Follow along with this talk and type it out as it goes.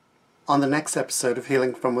On the next episode of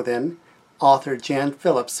Healing from Within, author Jan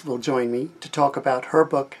Phillips will join me to talk about her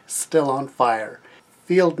book, Still on Fire,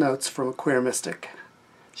 Field Notes from a Queer Mystic.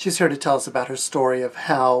 She's here to tell us about her story of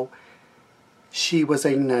how she was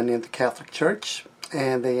a nun in the Catholic Church,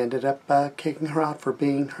 and they ended up kicking her out for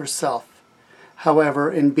being herself.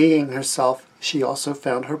 However, in being herself, she also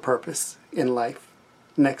found her purpose in life.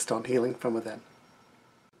 Next on Healing from Within.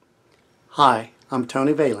 Hi, I'm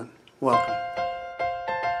Tony Valen. Welcome.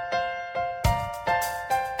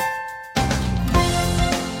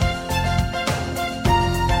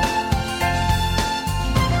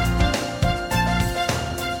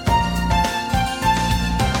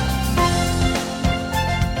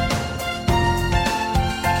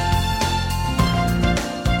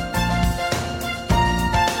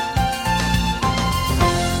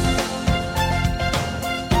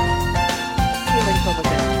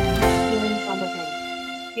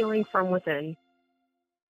 From within.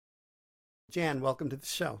 Jan, welcome to the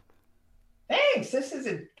show. Thanks. This is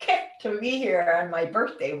a kick to be here on my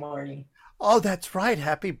birthday morning. Oh, that's right.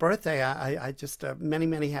 Happy birthday. I just,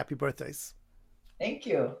 many happy birthdays. Thank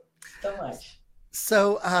you so much.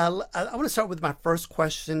 So I want to start with my first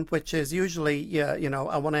question, which is usually,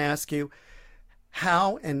 I want to ask you,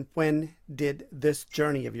 how and when did this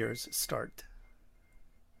journey of yours start?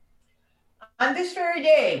 On this very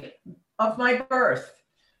day of my birth,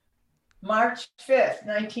 March 5th,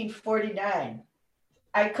 1949,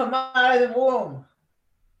 I come out of the womb,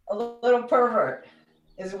 a little pervert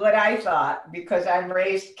is what I thought, because I'm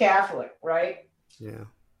raised Catholic, right? Yeah.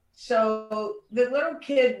 So the little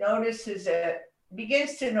kid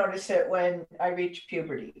begins to notice it when I reach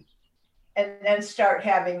puberty, and then start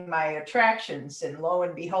having my attractions, and lo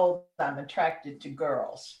and behold, I'm attracted to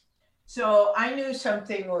girls. So I knew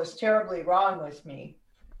something was terribly wrong with me.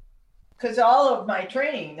 Because all of my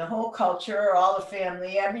training, the whole culture, all the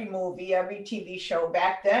family, every movie, every TV show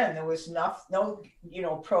back then, there was no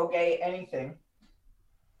pro-gay anything.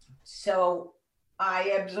 So I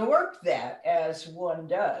absorbed that as one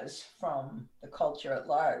does from the culture at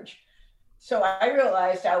large. So I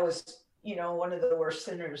realized I was, one of the worst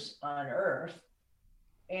sinners on earth,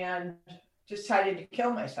 and decided to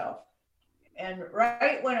kill myself. And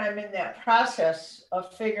right when I'm in that process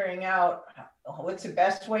of figuring out what's the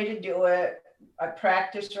best way to do it, I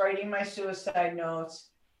practiced writing my suicide notes,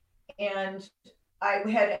 and I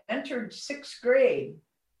had entered 6th grade.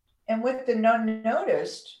 And what the nun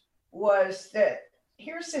noticed was that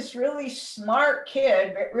here's this really smart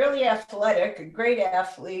kid, but really athletic, a great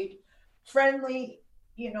athlete, friendly,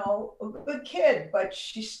 a good kid, but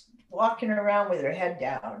she's walking around with her head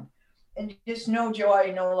down. And just no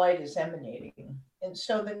joy, no light is emanating. And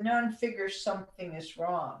so the nun figures something is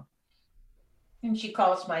wrong. And she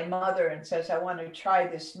calls my mother and says, I want to try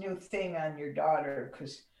this new thing on your daughter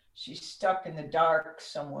because she's stuck in the dark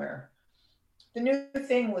somewhere. The new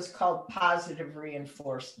thing was called positive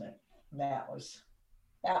reinforcement. That was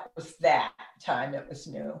that time. It was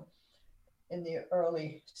new in the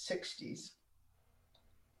early 60s.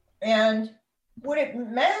 And what it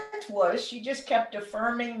meant was she just kept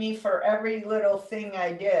affirming me for every little thing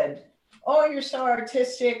I did. Oh, you're so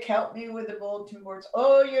artistic. Help me with the bulletin boards.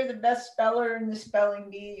 Oh, you're the best speller in the spelling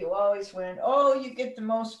bee. You always win. Oh, you get the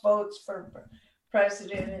most votes for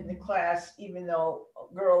president in the class, even though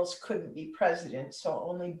girls couldn't be president. So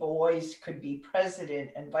only boys could be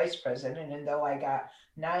president and vice president. And though I got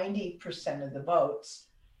 90% of the votes,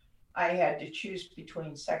 I had to choose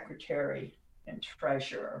between secretary and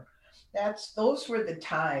treasurer. Those were the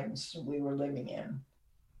times we were living in.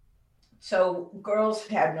 So girls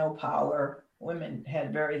had no power, women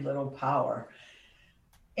had very little power.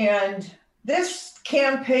 And this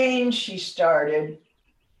campaign she started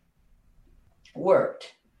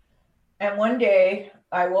worked. And one day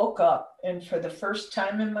I woke up, and for the first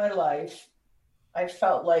time in my life, I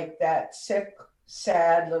felt like that sick,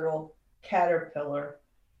 sad little caterpillar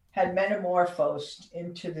had metamorphosed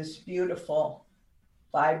into this beautiful,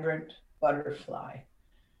 vibrant butterfly.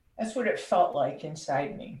 That's what it felt like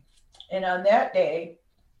inside me. And on that day,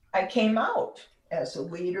 I came out as a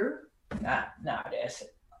leader, not as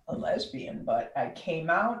a lesbian, but I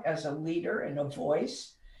came out as a leader and a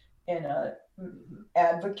voice and an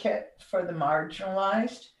advocate for the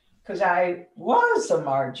marginalized, because I was a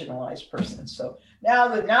marginalized person. So now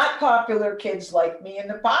the not popular kids like me and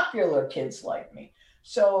the popular kids like me.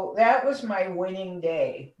 So that was my winning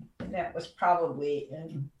day. And that was probably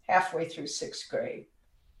halfway through 6th grade.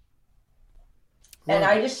 Wow. And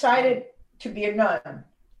I decided to be a nun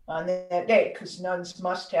on that day because nuns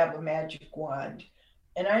must have a magic wand.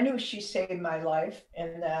 And I knew she saved my life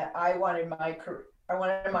and that I wanted I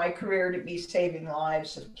wanted my career to be saving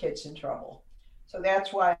lives of kids in trouble. So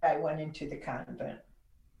that's why I went into the convent.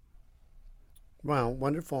 Wow,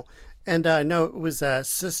 wonderful. And I know it was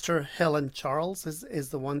Sister Helen Charles is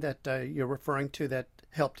the one that you're referring to that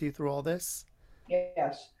helped you through all this.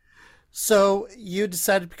 Yes. So you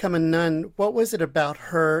decided to become a nun. What was it about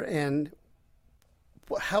her, and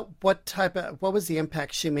what was the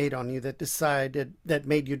impact she made on you that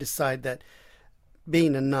made you decide that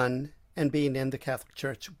being a nun and being in the Catholic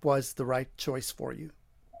Church was the right choice for you?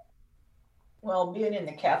 Well, being in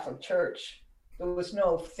the Catholic Church, there was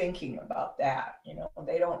no thinking about that. You know,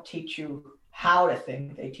 they don't teach you how to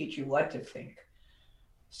think, they teach you what to think.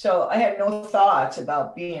 So I had no thoughts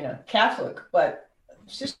about being a Catholic, but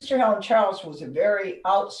Sister Helen Charles was a very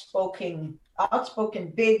outspoken,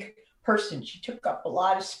 big person. She took up a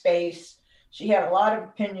lot of space. She had a lot of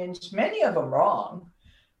opinions, many of them wrong,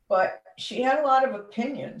 but she had a lot of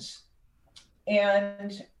opinions.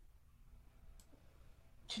 And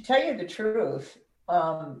to tell you the truth,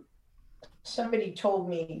 somebody told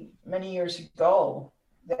me many years ago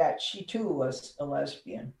that she too was a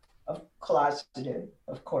lesbian, of closeted,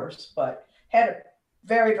 of course, but had a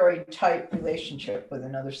very, very tight relationship with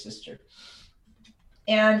another sister.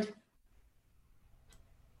 And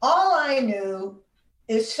all I knew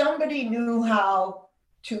is somebody knew how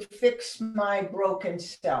to fix my broken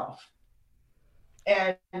self.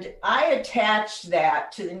 And I attached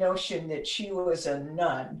that to the notion that she was a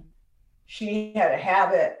nun. She had a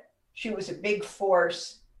habit, she was a big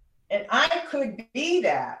force, and I could be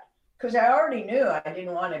that because I already knew I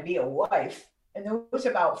didn't want to be a wife. And there was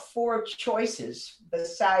about 4 choices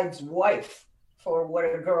besides wife for what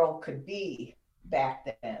a girl could be back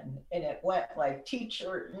then. And it went like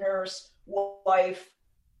teacher, nurse, wife,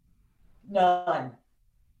 nun.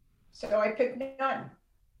 So I picked nun.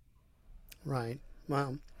 Right.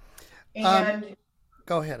 Wow. And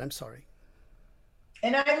Go ahead. I'm sorry.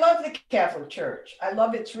 and I love the Catholic Church. I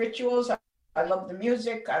love its rituals. I love the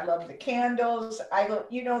music. I love the candles. I love,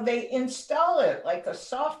 they install it like a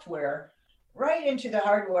software right into the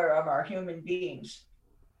hardware of our human beings.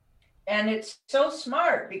 And it's so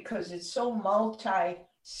smart because it's so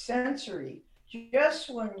multi-sensory. Just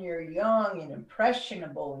when you're young and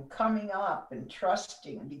impressionable and coming up and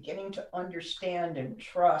trusting, beginning to understand and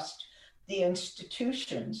trust the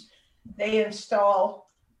institutions, they install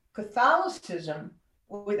Catholicism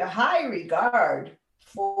with a high regard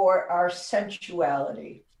for our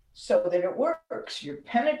sensuality so that it works. You're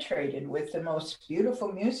penetrated with the most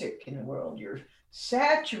beautiful music in the world. You're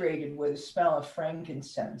saturated with the smell of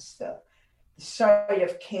frankincense, the sight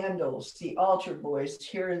of candles, the altar boys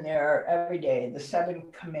here and there every day, the 7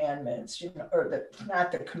 commandments,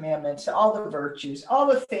 not the commandments, all the virtues, all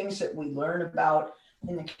the things that we learn about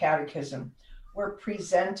in the catechism were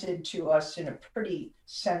presented to us in a pretty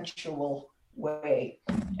sensual way.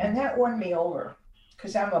 And that won me over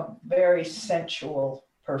because I'm a very sensual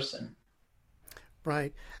person.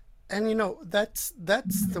 Right. And that's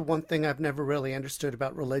the one thing I've never really understood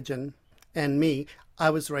about religion and me. I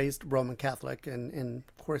was raised Roman Catholic, and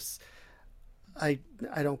of course I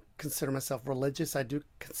don't consider myself religious. I do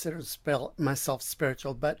consider myself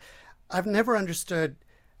spiritual, but I've never understood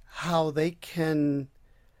how they can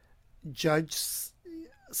judge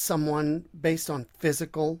someone based on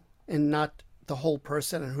physical and not the whole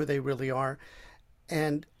person and who they really are.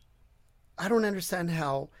 And I don't understand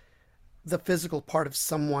how the physical part of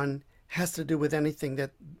someone has to do with anything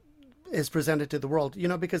that is presented to the world,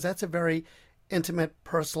 because that's a very intimate,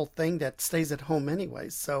 personal thing that stays at home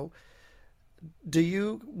anyways. So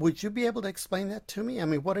would you be able to explain that to me? I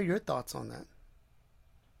mean, what are your thoughts on that?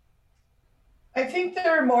 I think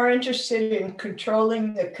they're more interested in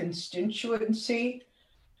controlling the constituency.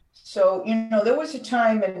 So, there was a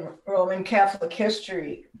time in Roman Catholic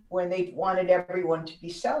history when they wanted everyone to be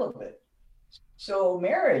celibate. So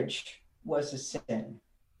marriage was a sin.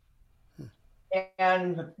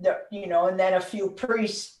 And, and then a few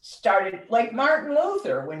priests started, like Martin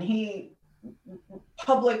Luther, when he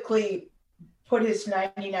publicly put his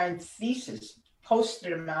 99 Theses,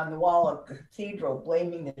 posted them on the wall of the cathedral,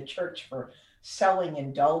 blaming the church for selling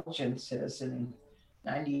indulgences and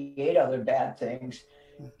 98 other bad things.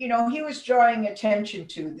 He was drawing attention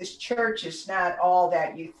to this church is not all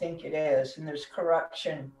that you think it is, and there's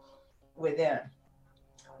corruption within.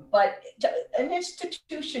 But an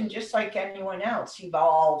institution, just like anyone else,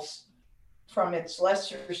 evolves from its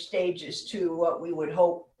lesser stages to what we would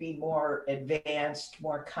hope be more advanced,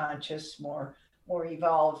 more conscious, more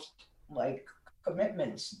evolved, like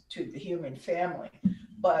commitments to the human family,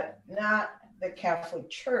 but not the Catholic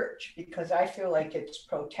Church, because I feel like it's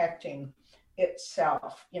protecting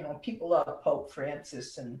itself. People love Pope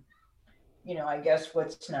Francis, and, I guess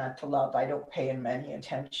what's not to love? I don't pay him any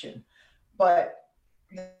attention. But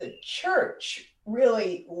the church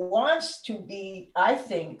really wants to be, I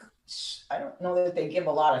think, I don't know that they give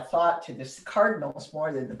a lot of thought to this, the cardinals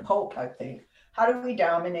more than the Pope, I think. How do we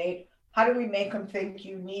dominate? How do we make them think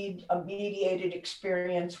you need a mediated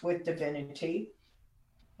experience with divinity?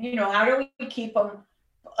 How do we keep them?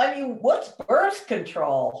 I mean, what's birth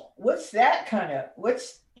control? What's that kind of,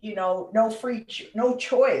 no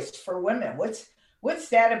choice for women? What's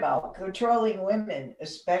that about? Controlling women,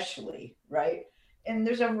 especially, right? And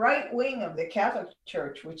there's a right wing of the Catholic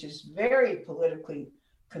Church, which is very politically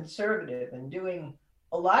conservative and doing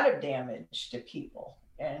a lot of damage to people.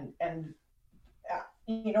 And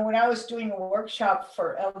when I was doing a workshop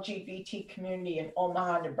for LGBT community in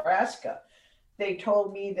Omaha, Nebraska, they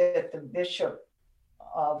told me that the bishop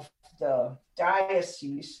of the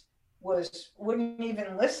diocese wouldn't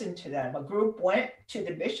even listen to them. A group went to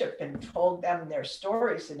the bishop and told them their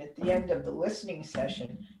stories, and at the end of the listening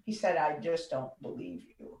session, he said, "I just don't believe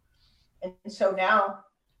you." And so now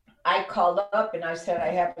I called up and I said, I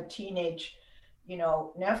have a teenage,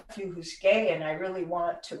 nephew who's gay, and I really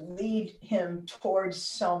want to lead him towards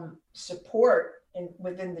some support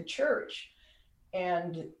within the church.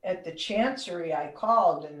 And at the chancery, I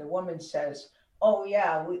called, and the woman says, "Oh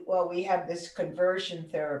yeah, we have this conversion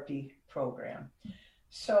therapy program."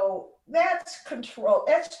 So that's control.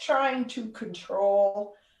 That's trying to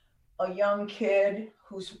control a young kid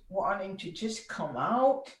who's wanting to just come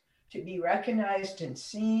out, to be recognized and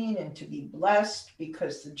seen, and to be blessed,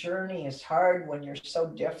 because the journey is hard when you're so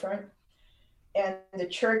different. And the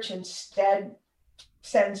church instead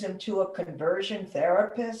sends him to a conversion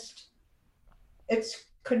therapist. It's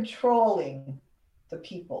controlling the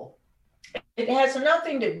people. It has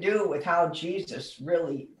nothing to do with how Jesus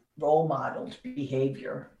really role modeled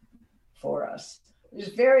behavior for us. There's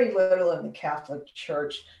very little in the Catholic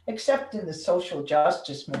Church, except in the social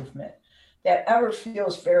justice movement, that ever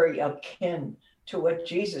feels very akin to what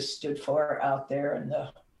Jesus stood for out there in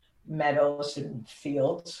the meadows and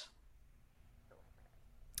fields.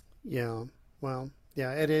 Yeah, well,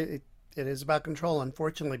 yeah, it is about control.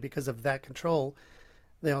 Unfortunately, because of that control,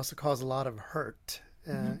 they also cause a lot of hurt.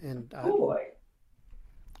 And Oh boy.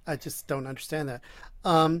 I just don't understand that.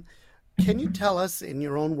 Can you tell us, in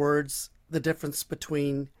your own words, the difference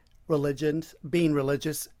between being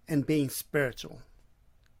religious, and being spiritual?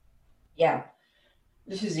 Yeah,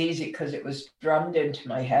 this is easy because it was drummed into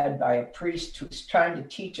my head by a priest who was trying to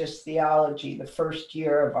teach us theology the first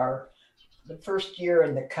year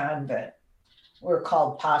in the convent. We're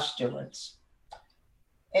called postulants.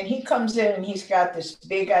 And he comes in and he's got this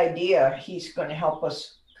big idea. He's going to help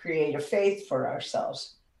us create a faith for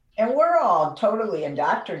ourselves. And we're all totally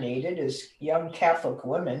indoctrinated as young Catholic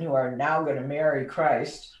women who are now going to marry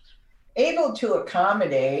Christ, able to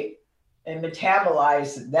accommodate and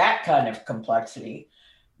metabolize that kind of complexity,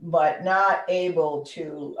 but not able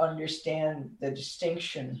to understand the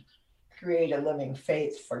distinction, create a living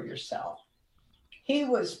faith for yourself. He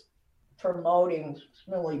was promoting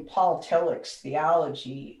really Paul Tillich's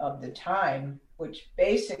theology of the time, which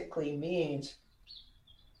basically means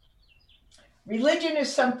religion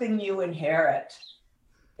is something you inherit.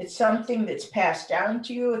 It's something that's passed down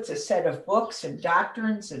to you. It's a set of books and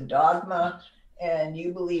doctrines and dogma, and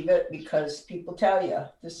you believe it because people tell you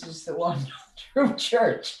this is the one true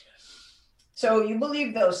church. So you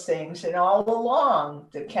believe those things, and all along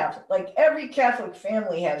the Catholic, like every Catholic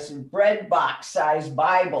family has a bread box sized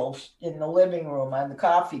Bible in the living room on the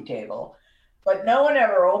coffee table, but no one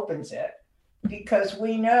ever opens it because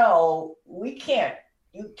we know you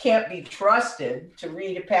can't be trusted to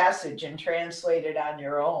read a passage and translate it on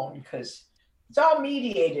your own because it's all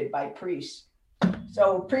mediated by priests.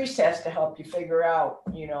 So a priest has to help you figure out,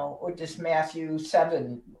 what does Matthew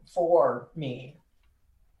 7:4 mean?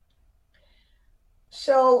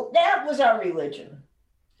 So that was our religion.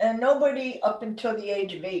 And nobody up until the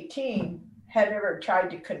age of 18 had ever tried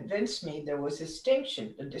to convince me there was a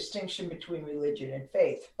distinction between religion and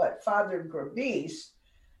faith. But Father Gravis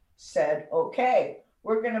said, okay,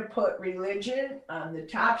 we're going to put religion on the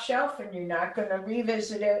top shelf and you're not going to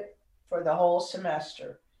revisit it for the whole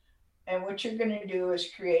semester. And what you're going to do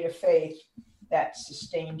is create a faith that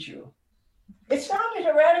sustains you. It sounded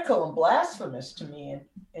heretical and blasphemous to me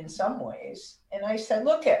in some ways. And I said,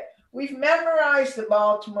 we've memorized the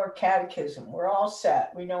Baltimore Catechism. We're all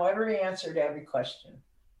set. We know every answer to every question.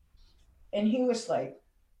 And he was like,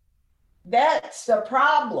 that's the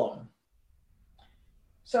problem.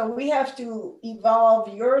 So we have to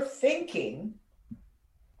evolve your thinking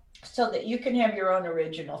so that you can have your own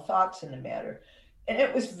original thoughts in the matter. And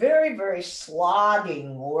it was very, very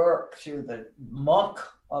slogging work through the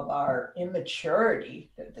muck of our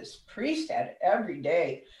immaturity that this priest had every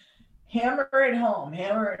day. Hammer it home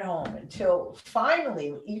until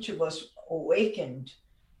finally each of us awakened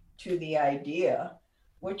to the idea,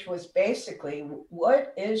 which was basically,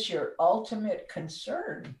 what is your ultimate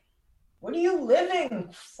concern? What are you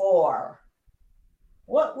living for?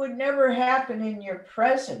 What would never happen in your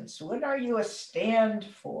presence? What are you a stand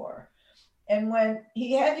for? And when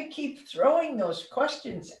he had to keep throwing those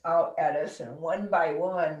questions out at us, and one by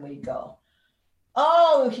one we go,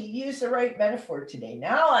 oh, he used the right metaphor today.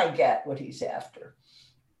 Now I get what he's after.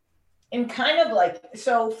 And kind of like,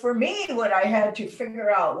 so for me, what I had to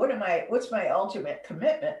figure out, what's my ultimate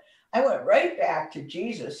commitment? I went right back to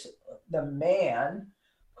Jesus, the man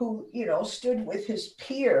who, stood with his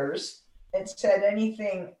peers and said,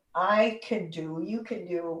 anything I can do, you can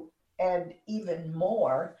do, and even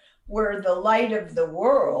more. We're the light of the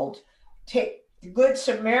world. Take the Good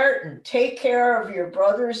Samaritan, take care of your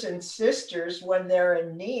brothers and sisters when they're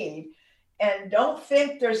in need, and don't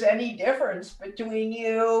think there's any difference between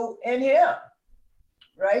you and him,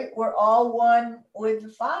 right? We're all one with the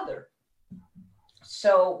Father.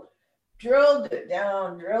 So drilled it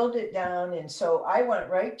down. And so I went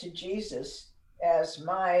right to Jesus as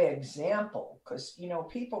my example, because,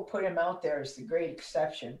 people put him out there as the great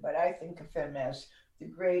exception, but I think of him as the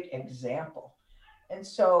great example. And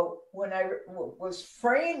so when I was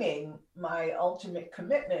framing my ultimate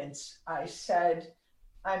commitments, I said,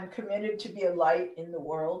 I'm committed to be a light in the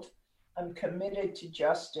world. I'm committed to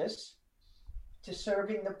justice, to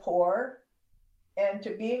serving the poor, and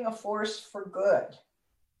to being a force for good.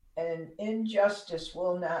 And injustice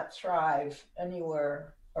will not thrive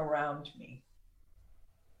anywhere around me.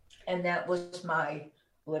 And that was my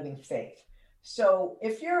living faith. So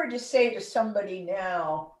if you were to say to somebody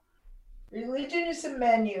now, religion is the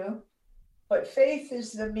menu, but faith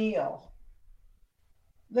is the meal,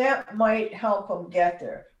 that might help them get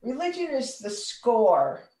there. Religion is the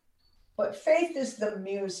score, but faith is the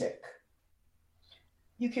music.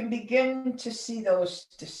 You can begin to see those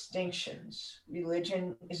distinctions.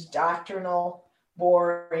 Religion is doctrinal,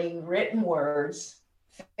 boring, written words.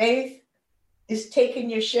 Faith is taking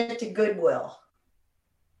your shit to Goodwill,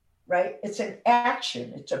 right? It's an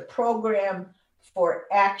action. It's a program for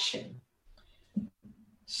action.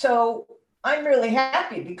 So I'm really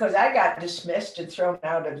happy because I got dismissed and thrown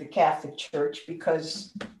out of the Catholic Church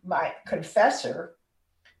because my confessor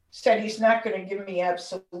said he's not going to give me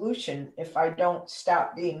absolution if I don't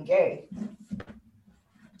stop being gay.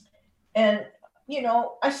 And,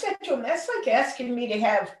 I said to him, that's like asking me to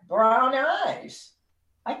have brown eyes.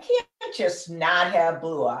 I can't just not have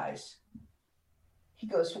blue eyes. He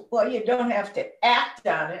goes, well, you don't have to act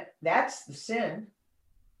on it. That's the sin.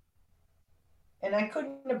 And I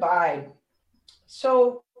couldn't abide.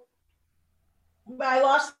 So I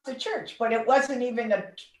lost the church, but it wasn't even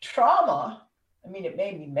a trauma. I mean, it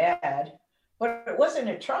made me mad, but it wasn't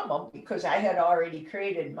a trauma because I had already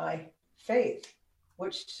created my faith,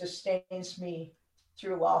 which sustains me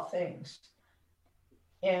through all things.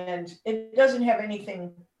 And it doesn't have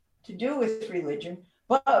anything to do with religion,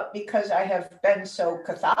 but because I have been so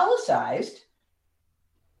Catholicized,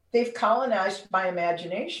 they've colonized my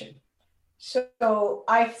imagination. So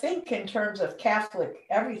I think in terms of Catholic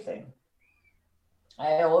everything.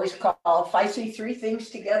 I always call, if I see three things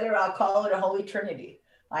together, I'll call it a Holy Trinity.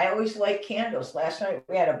 I always light candles. Last night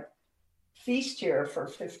we had a feast here for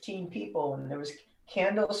 15 people, and there was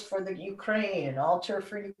candles for the Ukraine, an altar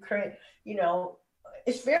for Ukraine.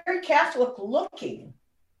 It's very Catholic looking,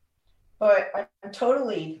 but I'm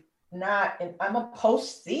totally not, and I'm a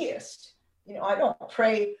post-theist. I don't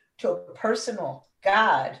pray to a personal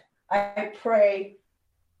God. I pray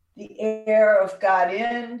the air of God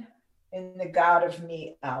in and the God of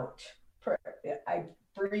me out. I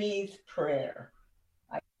breathe prayer.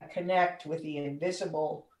 I connect with the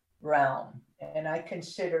invisible realm, and I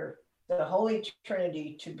consider the Holy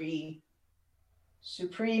Trinity to be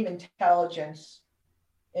supreme intelligence,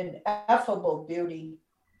 ineffable beauty,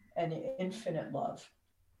 and infinite love.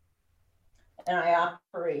 And I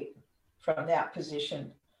operate from that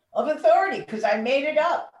position of authority because I made it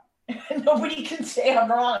up. Nobody can say I'm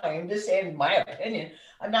wrong. I'm just saying my opinion.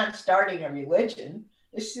 I'm not starting a religion.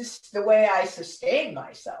 It's just the way I sustain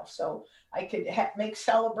myself. So I could make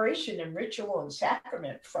celebration and ritual and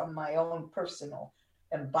sacrament from my own personal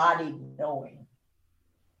embodied knowing.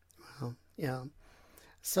 Well, yeah.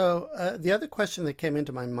 So the other question that came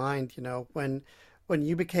into my mind, when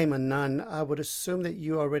you became a nun, I would assume that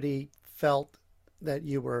you already felt that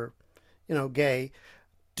you were, gay.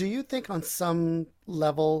 Do you think on some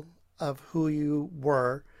level of who you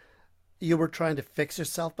were trying to fix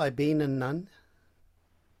yourself by being a nun?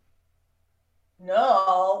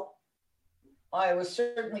 No, I was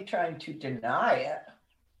certainly trying to deny it.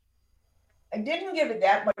 I didn't give it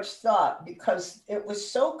that much thought because it was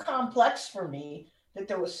so complex for me that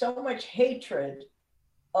there was so much hatred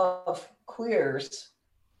of queers.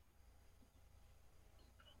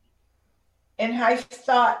 And I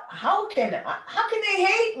thought, how can they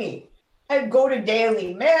hate me? I go to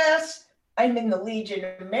daily mass. I'm in the Legion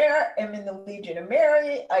of Mary. I'm in the Legion of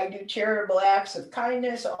Mary. I do charitable acts of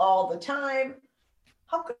kindness all the time.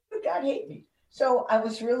 How could God hate me? So I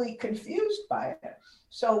was really confused by it.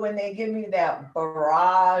 So when they give me that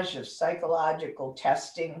barrage of psychological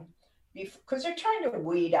testing, because they're trying to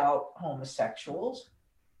weed out homosexuals,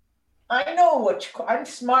 I know I'm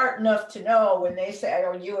smart enough to know when they say,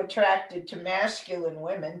 "Are you attracted to masculine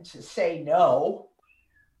women?" to say no.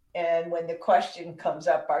 And when the question comes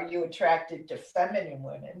up, "Are you attracted to feminine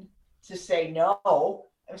women?" to say no.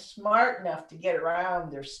 I'm smart enough to get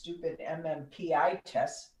around their stupid MMPI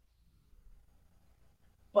tests.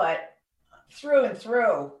 But through and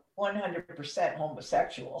through, 100%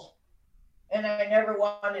 homosexual. And I never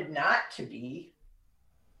wanted not to be,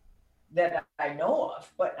 that I know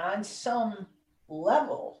of. But on some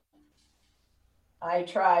level, I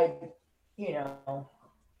tried, you know,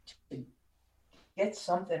 to get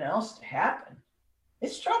something else to happen.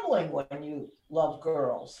 It's troubling when you love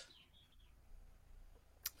girls.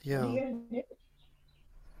 What are Yeah. you going to do?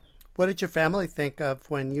 What did your family think of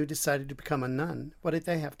when you decided to become a nun? What did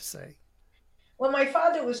they have to say? Well, my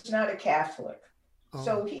father was not a Catholic. Oh,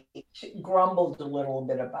 So he grumbled a little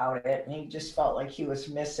bit about it, and he just felt like he was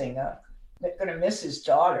going to miss his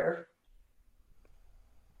daughter.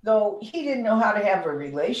 Though he didn't know how to have a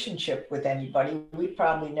relationship with anybody. We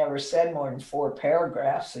probably never said more than 4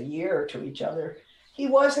 paragraphs a year to each other. He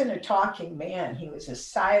wasn't a talking man. He was a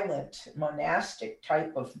silent, monastic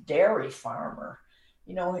type of dairy farmer.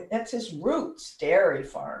 That's his roots, dairy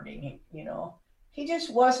farming. He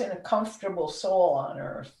just wasn't a comfortable soul on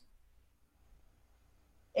earth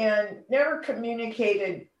and never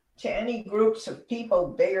communicated to any groups of people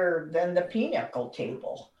bigger than the pinochle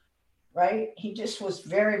table, right? He just was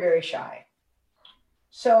very, very shy.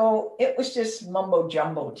 So it was just mumbo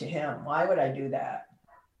jumbo to him. Why would I do that?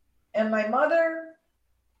 And my mother,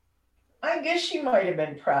 I guess she might have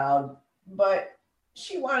been proud, but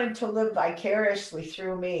she wanted to live vicariously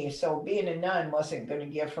through me. So being a nun wasn't going to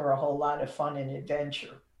give her a whole lot of fun and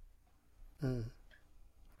adventure. mm.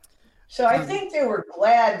 So I Um, think they were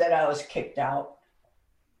glad that I was kicked out.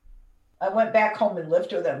 I went back home and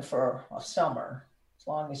lived with them for a summer, as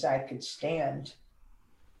long as I could stand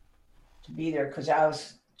to be there, because I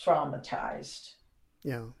was traumatized.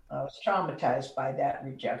 yeah, I was traumatized by that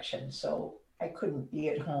rejection. So I couldn't be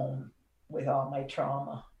at home with all my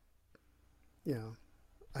trauma. yeah.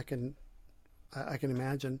 I can, I can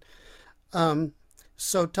imagine. Um,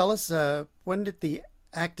 so tell us, when did the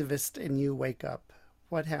activist in you wake up?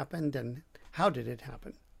 What happened and how did it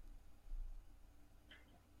happen?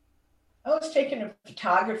 I was taking a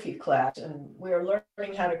photography class and we were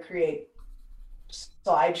learning how to create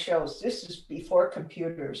slideshows. This is before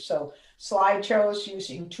computers. So slideshows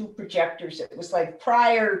using 2 projectors. It was like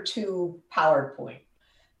prior to PowerPoint.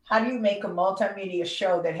 How do you make a multimedia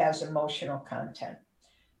show that has emotional content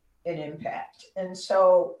and impact? And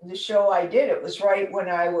so the show I did, it was right when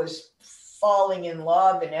I was falling in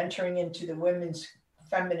love and entering into the women's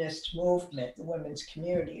feminist movement, the women's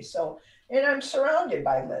community. So, and I'm surrounded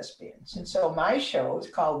by lesbians. And so my show is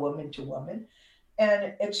called Woman to Woman.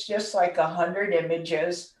 And it's just like 100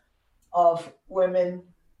 images of women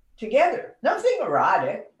together. Nothing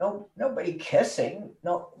erotic, nobody kissing,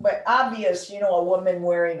 no, but obvious, a woman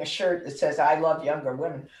wearing a shirt that says "I love younger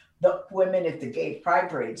women," the women at the gay pride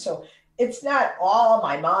parade. So it's not all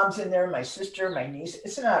my mom's in there, my sister, my niece.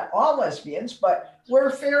 It's not all lesbians, but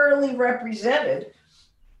we're fairly represented.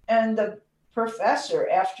 And the professor,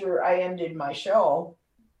 after I ended my show,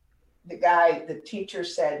 the teacher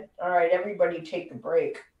said, "All right, everybody take a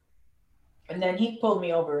break." And then he pulled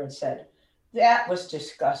me over and said, "That was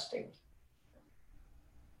disgusting."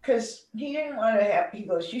 Because he didn't want to have, he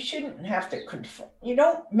goes, "You shouldn't have to confront, you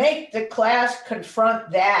don't make the class confront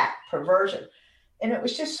that perversion." And it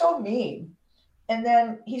was just so mean. And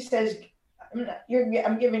then he says,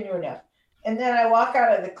 I'm giving you an F. And then I walk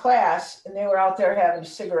out of the class and they were out there having a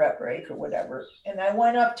cigarette break or whatever. And I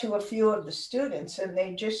went up to a few of the students and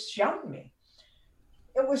they just shunned me.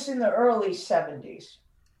 It was in the early 70s.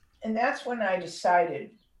 And that's when I decided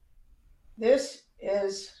this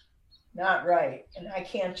is not right. And I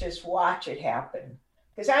can't just watch it happen.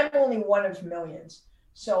 because I'm only one of millions.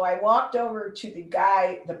 So I walked over to the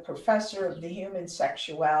guy, the professor of the human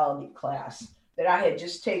sexuality class that I had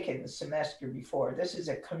just taken the semester before. This is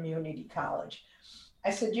a community college. I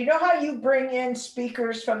said, you know how you bring in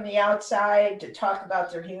speakers from the outside to talk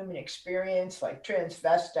about their human experience, like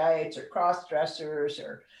transvestites or cross-dressers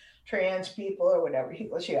or trans people or whatever? He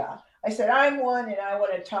goes, yeah. I said, I'm one and I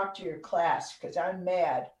want to talk to your class because I'm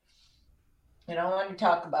mad. And I want to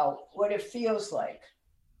talk about what it feels like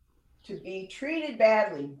to be treated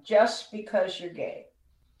badly just because you're gay.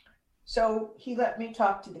 So he let me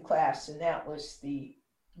talk to the class, and that's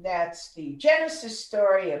the genesis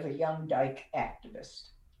story of a young dyke activist.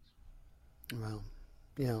 Well,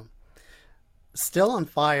 yeah. Still on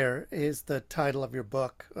Fire is the title of your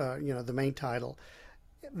book, the main title.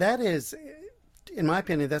 That is, in my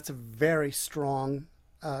opinion, that's a very strong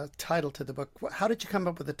title to the book. How did you come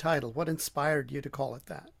up with the title? What inspired you to call it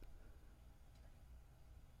that?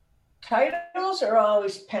 Titles are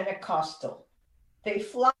always Pentecostal. They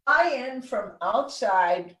fly in from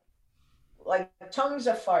outside like tongues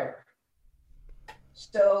of fire.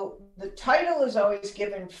 So the title is always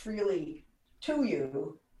given freely to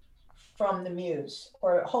you from the Muse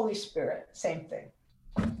or Holy Spirit, same thing.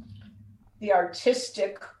 Your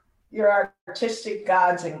artistic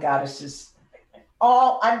gods and goddesses.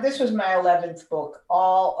 This was my 11th book.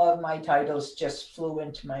 All of my titles just flew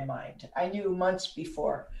into my mind. I knew months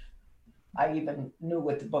before I even knew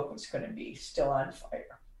what the book was going to be, Still on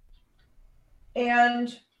Fire.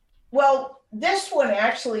 And well, this one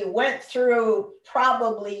actually went through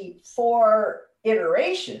probably 4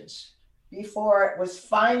 iterations before it was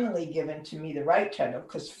finally given to me the right title,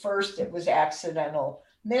 because first it was Accidental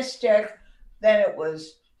Mystic, then it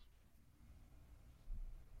was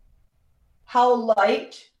How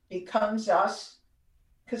Light Becomes Us,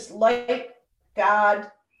 because light, God,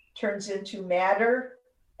 turns into matter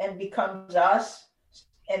and becomes us.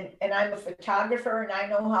 And I'm a photographer, and I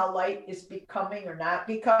know how light is becoming or not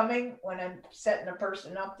becoming when I'm setting a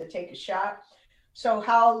person up to take a shot. So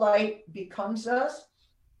How Light Becomes Us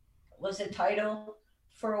was a title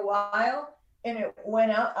for a while, and it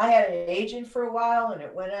went out. I had an agent for a while, and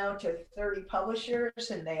it went out to 30 publishers,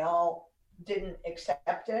 and they all didn't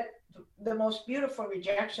accept it. The most beautiful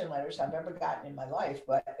rejection letters I've ever gotten in my life,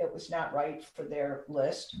 but it was not right for their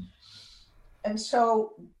list. And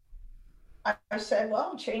so I said,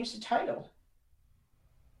 well, change the title.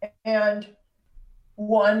 And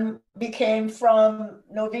one became From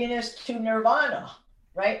Novenus to Nirvana,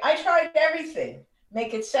 right? I tried everything.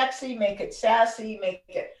 Make it sexy, make it sassy,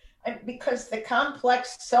 because the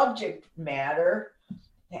complex subject matter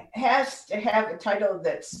has to have a title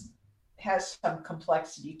that has some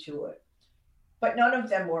complexity to it. But none of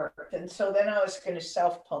them worked. And so then I was going to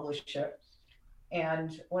self-publish it.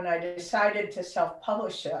 And when I decided to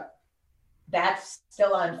self-publish it, That's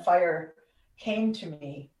Still on Fire came to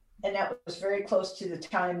me. And that was very close to the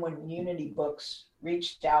time when Unity Books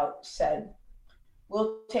reached out, said,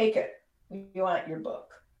 we'll take it. We want your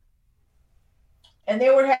book. And they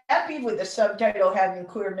were happy with the subtitle having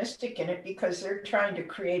queer mystic in it because they're trying to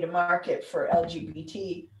create a market for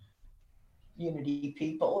LGBT Unity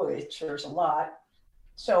people, which there's a lot.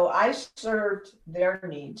 So I served their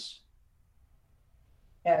needs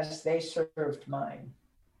as they served mine.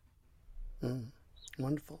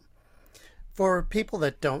 Wonderful. For people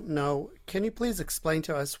that don't know, can you please explain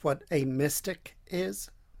to us what a mystic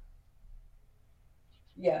is?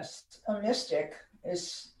 Yes, a mystic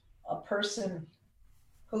is a person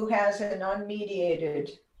who has an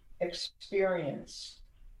unmediated experience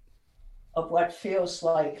of what feels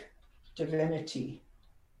like divinity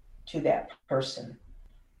to that person.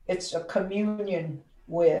 It's a communion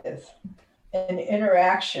with, an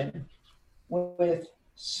interaction with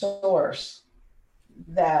Source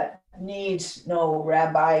that needs no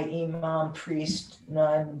rabbi, imam, priest,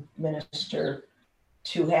 nun, minister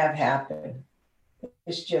to have happen.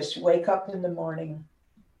 It's just wake up in the morning.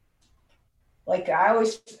 Like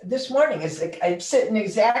this morning is like, I'm sitting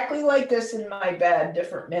exactly like this in my bed,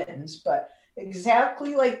 different mittens, but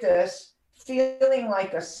exactly like this, feeling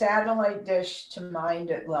like a satellite dish to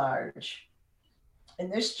mind at large.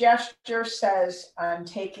 And this gesture says, I'm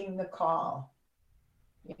taking the call.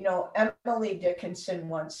 You know, Emily Dickinson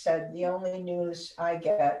once said, the only news I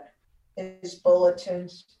get is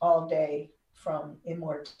bulletins all day from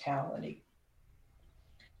immortality.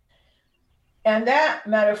 And that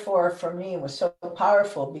metaphor for me was so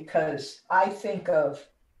powerful because I think of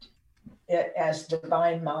it as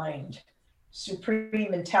divine mind,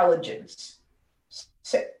 supreme intelligence,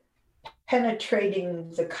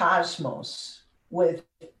 penetrating the cosmos with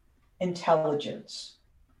intelligence.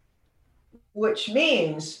 which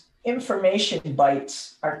means information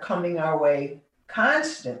bites are coming our way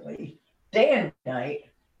constantly, day and night,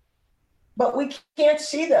 but we can't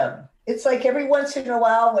see them. It's like every once in a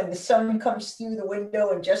while when the sun comes through the window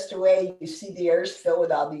and just away, you see the air's filled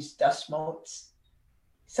with all these dust motes.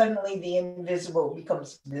 Suddenly the invisible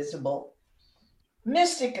becomes visible.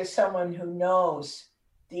 Mystic is someone who knows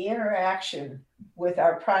the interaction with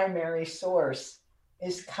our primary source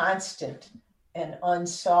is constant and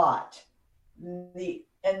unsought. And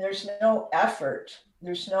there's no effort,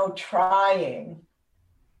 there's no trying.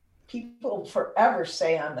 People forever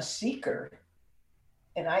say I'm a seeker.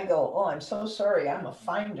 And I go, oh, I'm so sorry, I'm a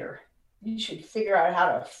finder. You should figure out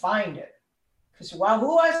how to find it. Because who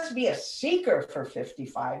wants to be a seeker for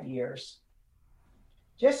 55 years?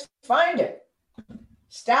 Just find it.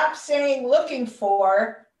 Stop saying looking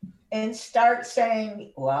for and start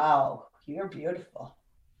saying, wow, you're beautiful.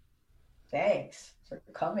 Thanks for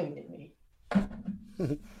coming to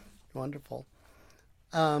me. Wonderful.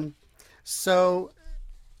 So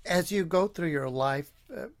as you go through your life,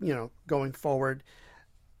 going forward,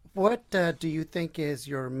 what do you think is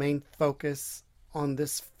your main focus on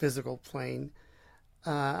this physical plane?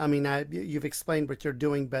 You've explained what you're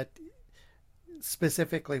doing, but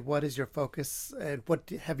specifically, what is your focus and what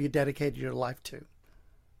have you dedicated your life to?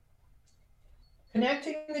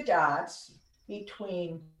 Connecting the dots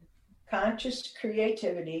between conscious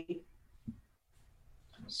creativity,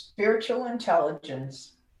 spiritual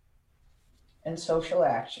intelligence, and social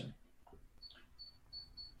action.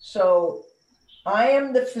 So I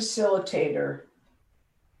am the facilitator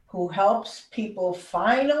who helps people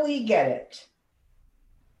finally get it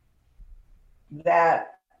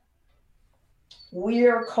that we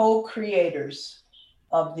are co-creators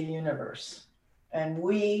of the universe, and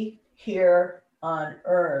we here on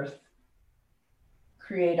earth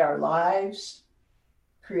create our lives,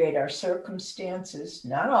 create our circumstances,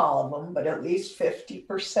 not all of them, but at least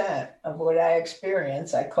 50% of what I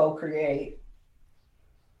experience, I co-create.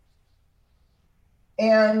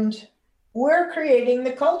 And we're creating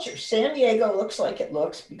the culture. San Diego looks like it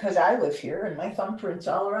looks because I live here and my thumbprint's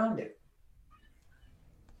all around it.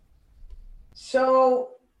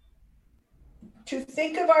 So to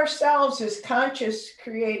think of ourselves as conscious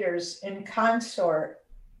creators in consort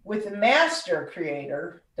with the master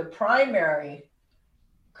creator, the primary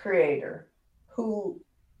creator, who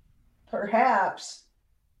perhaps,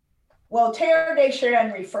 well, Teilhard de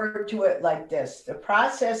Chardin referred to it like this: the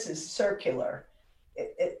process is circular.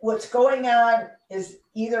 What's going on is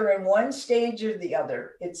either in one stage or the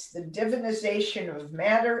other. It's the divinization of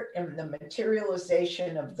matter and the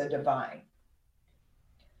materialization of the divine.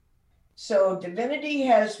 So divinity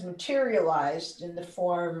has materialized in the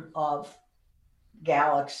form of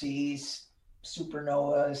galaxies,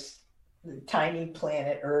 supernovas, the tiny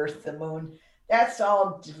planet Earth, the moon. That's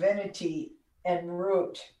all divinity en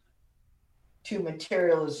route to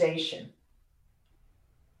materialization.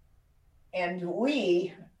 And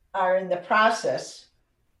we are in the process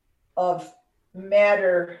of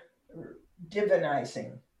matter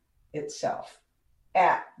divinizing itself.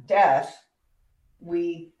 At death,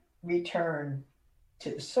 we return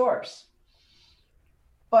to the source.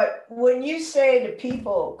 But when you say to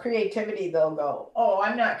people creativity, they'll go, oh,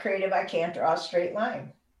 I'm not creative, I can't draw a straight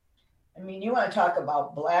line. I mean, you want to talk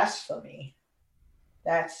about blasphemy.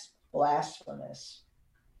 That's blasphemous.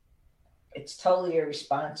 It's totally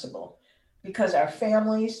irresponsible because our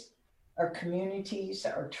families, our communities,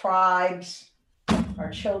 our tribes,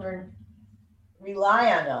 our children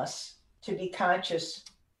rely on us to be conscious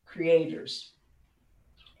creators.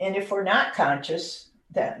 And if we're not conscious,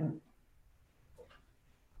 then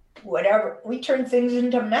whatever, we turn things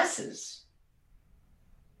into messes,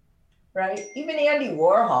 right? Even Andy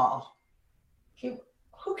Warhol,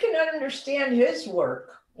 who can understand his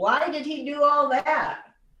work? Why did he do all that?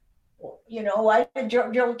 Why did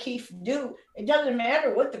George O'Keeffe do? It doesn't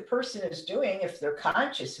matter what the person is doing if they're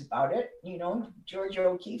conscious about it. George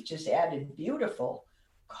O'Keeffe just added beautiful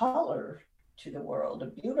color to the world, a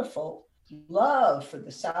beautiful love for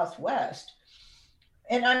the Southwest.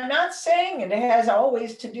 And I'm not saying it has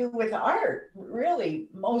always to do with art, really,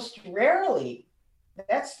 most rarely.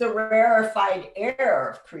 That's the rarefied air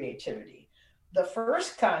of creativity. The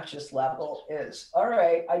first conscious level is, all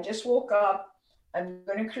right, I just woke up. I'm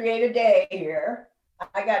going to create a day here.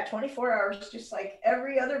 I got 24 hours, just like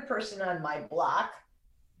every other person on my block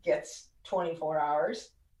gets 24 hours.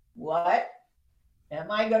 What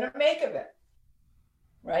am I going to make of it?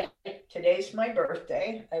 Right? Today's my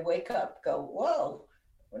birthday. I wake up, go, whoa,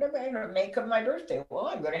 what am I going to make of my birthday? Well,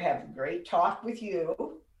 I'm going to have a great talk with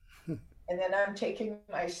you. And then I'm taking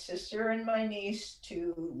my sister and my niece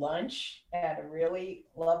to lunch at a really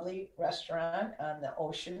lovely restaurant on the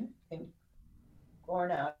ocean in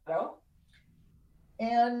Coronado.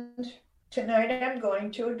 And tonight I'm going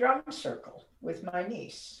to a drum circle with my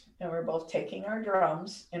niece. And we're both taking our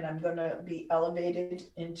drums, and I'm going to be elevated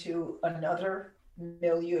into another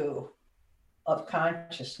milieu of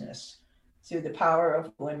consciousness through the power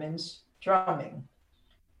of women's drumming.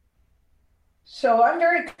 So I'm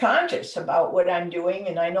very conscious about what I'm doing,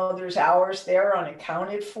 and I know there's hours there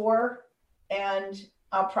unaccounted for, and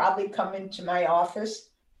I'll probably come into my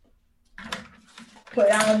office, put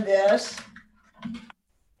on this,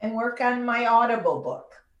 and work on my Audible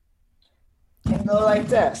book, and go like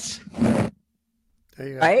this. There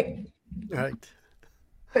you go. Right? Right.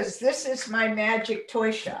 Because this is my magic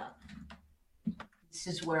toy shop. This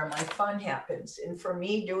is where my fun happens. And for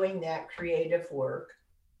me, doing that creative work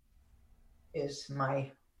is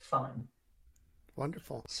my fun.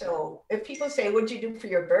 Wonderful. So if people say, what'd you do for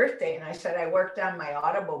your birthday? And I said, I worked on my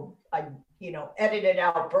Audible, I edited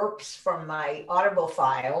out burps from my Audible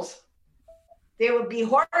files, they would be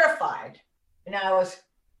horrified. And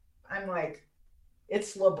I'm like,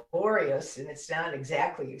 it's laborious and it's not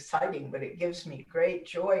exactly exciting, but it gives me great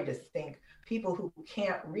joy to think people who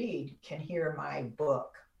can't read can hear my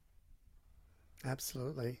book.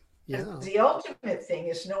 Absolutely. Yeah. The ultimate thing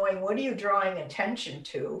is knowing what are you drawing attention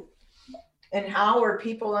to and how are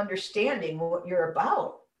people understanding what you're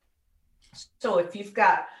about. So if you've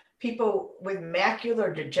got people with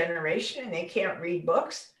macular degeneration and they can't read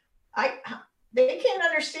books, they can't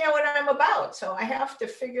understand what I'm about. So I have to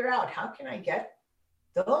figure out how can I get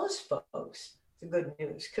those folks the good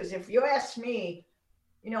news. Because if you ask me,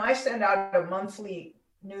 I send out a monthly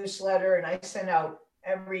newsletter and I send out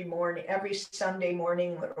every Sunday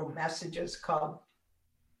morning little messages called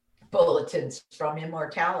bulletins from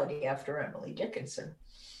immortality after Emily Dickinson.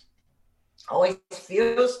 Always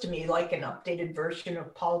feels to me like an updated version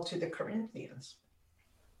of Paul to the Corinthians.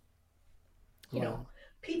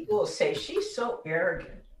 People will say she's so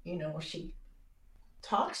arrogant, she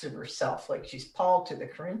talks of herself like she's Paul to the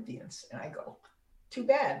Corinthians. And I go, too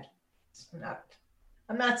bad.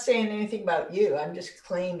 I'm not saying anything about you. I'm just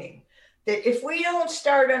claiming that if we don't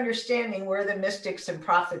start understanding we're the mystics and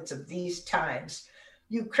prophets of these times,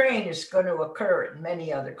 Ukraine is going to occur in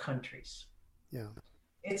many other countries. Yeah.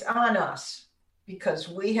 It's on us because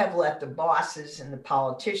we have let the bosses and the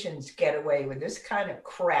politicians get away with this kind of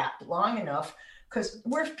crap long enough because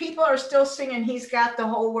people are still singing, he's got the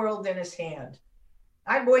whole world in his hand.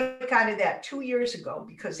 I boycotted that 2 years ago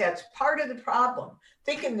because that's part of the problem.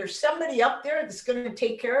 Thinking there's somebody up there that's going to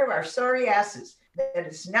take care of our sorry asses. That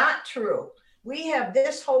is not true. We have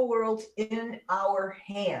this whole world in our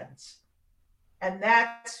hands. And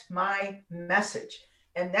that's my message.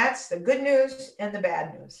 And that's the good news and the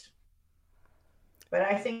bad news. But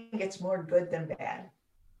I think it's more good than bad.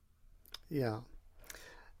 Yeah.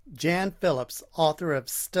 Jan Phillips, author of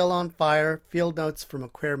Still on Fire, Field Notes from a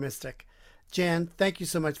Queer Mystic. Jan, thank you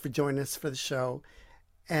so much for joining us for the show.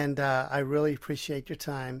 And I really appreciate your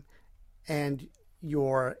time and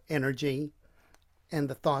your energy and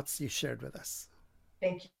the thoughts you shared with us.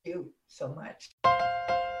 Thank you so much.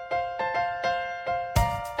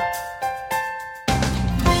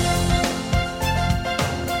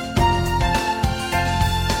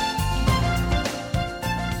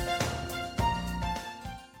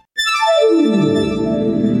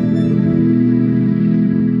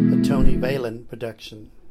 A Tony Valen production.